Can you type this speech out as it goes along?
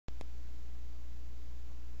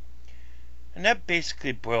And that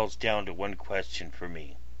basically boils down to one question for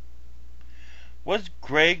me. Was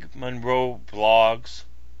Greg Monroe Vlogs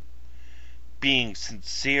being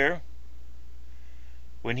sincere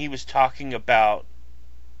when he was talking about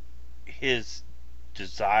his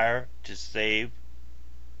desire to save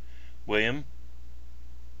William?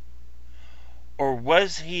 Or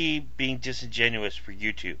was he being disingenuous for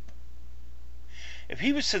YouTube? If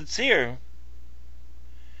he was sincere,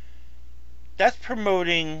 that's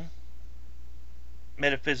promoting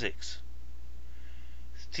metaphysics,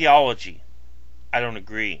 theology. I don't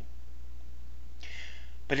agree.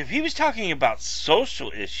 But if he was talking about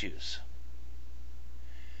social issues,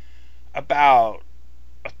 about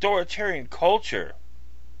authoritarian culture,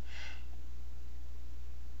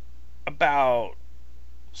 about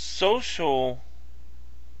social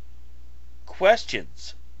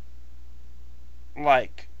questions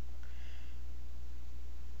like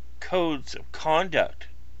codes of conduct,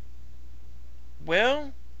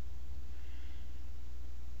 well,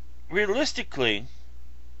 realistically,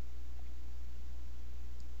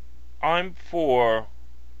 I'm for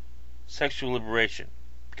sexual liberation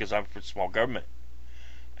because I'm for small government.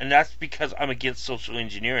 And that's because I'm against social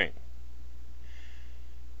engineering.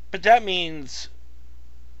 But that means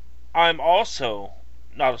I'm also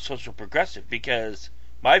not a social progressive because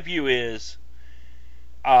my view is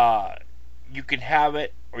you can have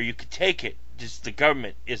it or you can take it, just the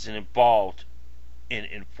government isn't involved in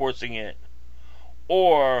enforcing it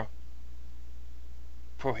or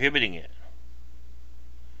prohibiting it.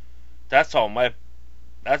 That's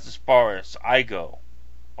as far as I go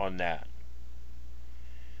on that.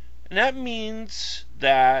 And that means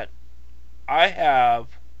that I have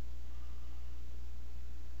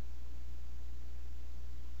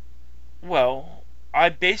I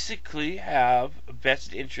basically have a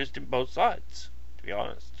vested interest in both sides, to be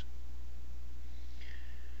honest.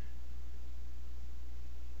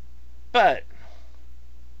 But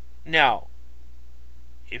now,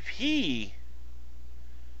 if he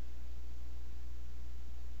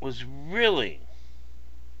was really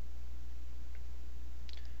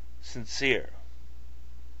sincere,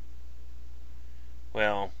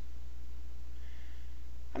 well,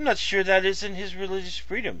 I'm not sure that isn't his religious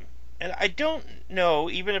freedom. And I don't know,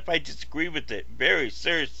 even if I disagree with it very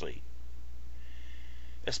seriously,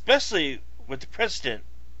 especially with the precedent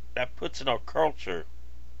that puts in our culture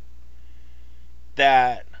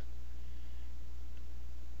that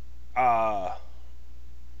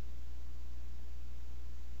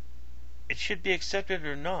it should be accepted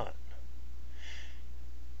or not.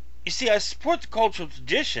 You see, I support the cultural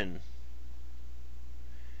tradition,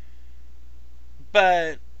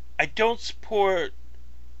 but I don't support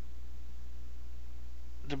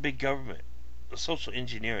the big government, the social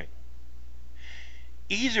engineering.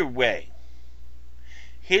 Either way,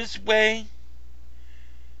 his way,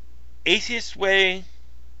 atheist way,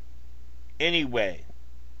 any way,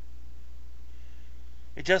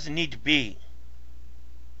 it doesn't need to be.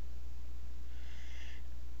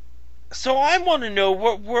 So I want to know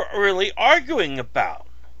what we're really arguing about.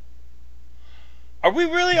 Are we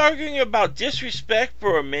really arguing about disrespect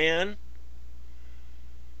for a man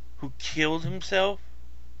who killed himself?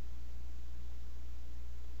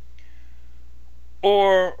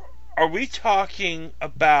 Or are we talking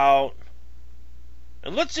about,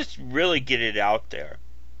 and let's just really get it out there,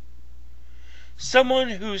 someone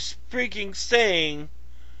who's freaking saying,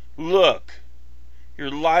 look,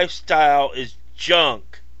 your lifestyle is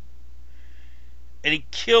junk, and he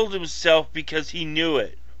killed himself because he knew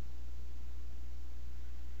it?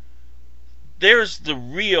 There's the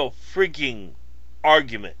real freaking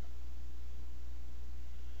argument.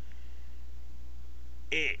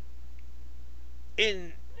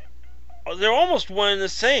 They're almost one and the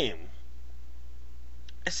same.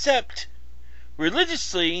 Except,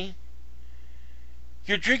 religiously,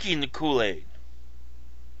 you're drinking the Kool-Aid.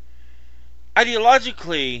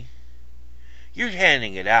 Ideologically, you're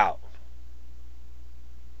handing it out.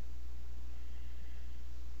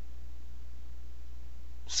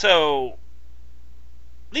 So,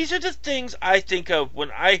 these are the things I think of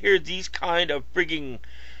when I hear these kind of frigging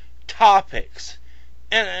topics.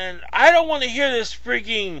 And I don't want to hear this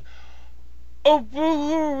frigging, oh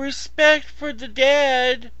boo-hoo, respect for the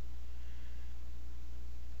dead.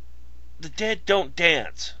 The dead don't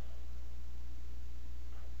dance.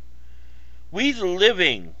 We the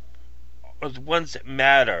living are the ones that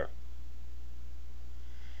matter.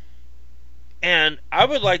 And I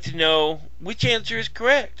would like to know which answer is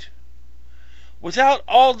correct, without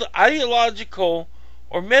all the ideological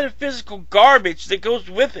or metaphysical garbage that goes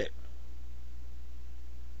with it.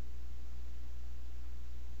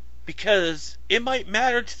 because it might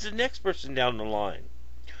matter to the next person down the line,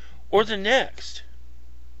 or the next.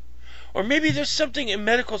 Or maybe there's something in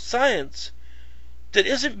medical science that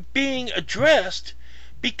isn't being addressed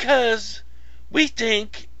because we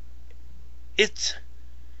think it's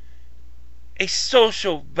a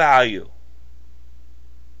social value.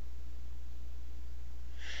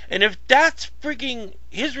 And if that's freaking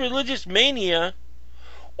his religious mania,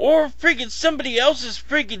 or freaking somebody else's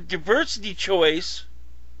freaking diversity choice,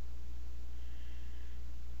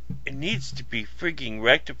 it needs to be freaking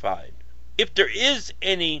rectified. If there is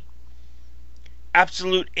any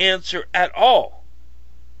absolute answer at all,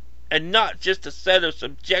 and not just a set of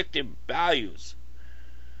subjective values,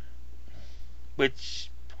 which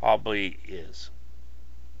probably is.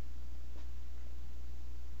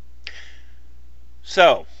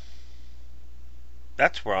 So,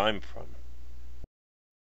 that's where I'm from.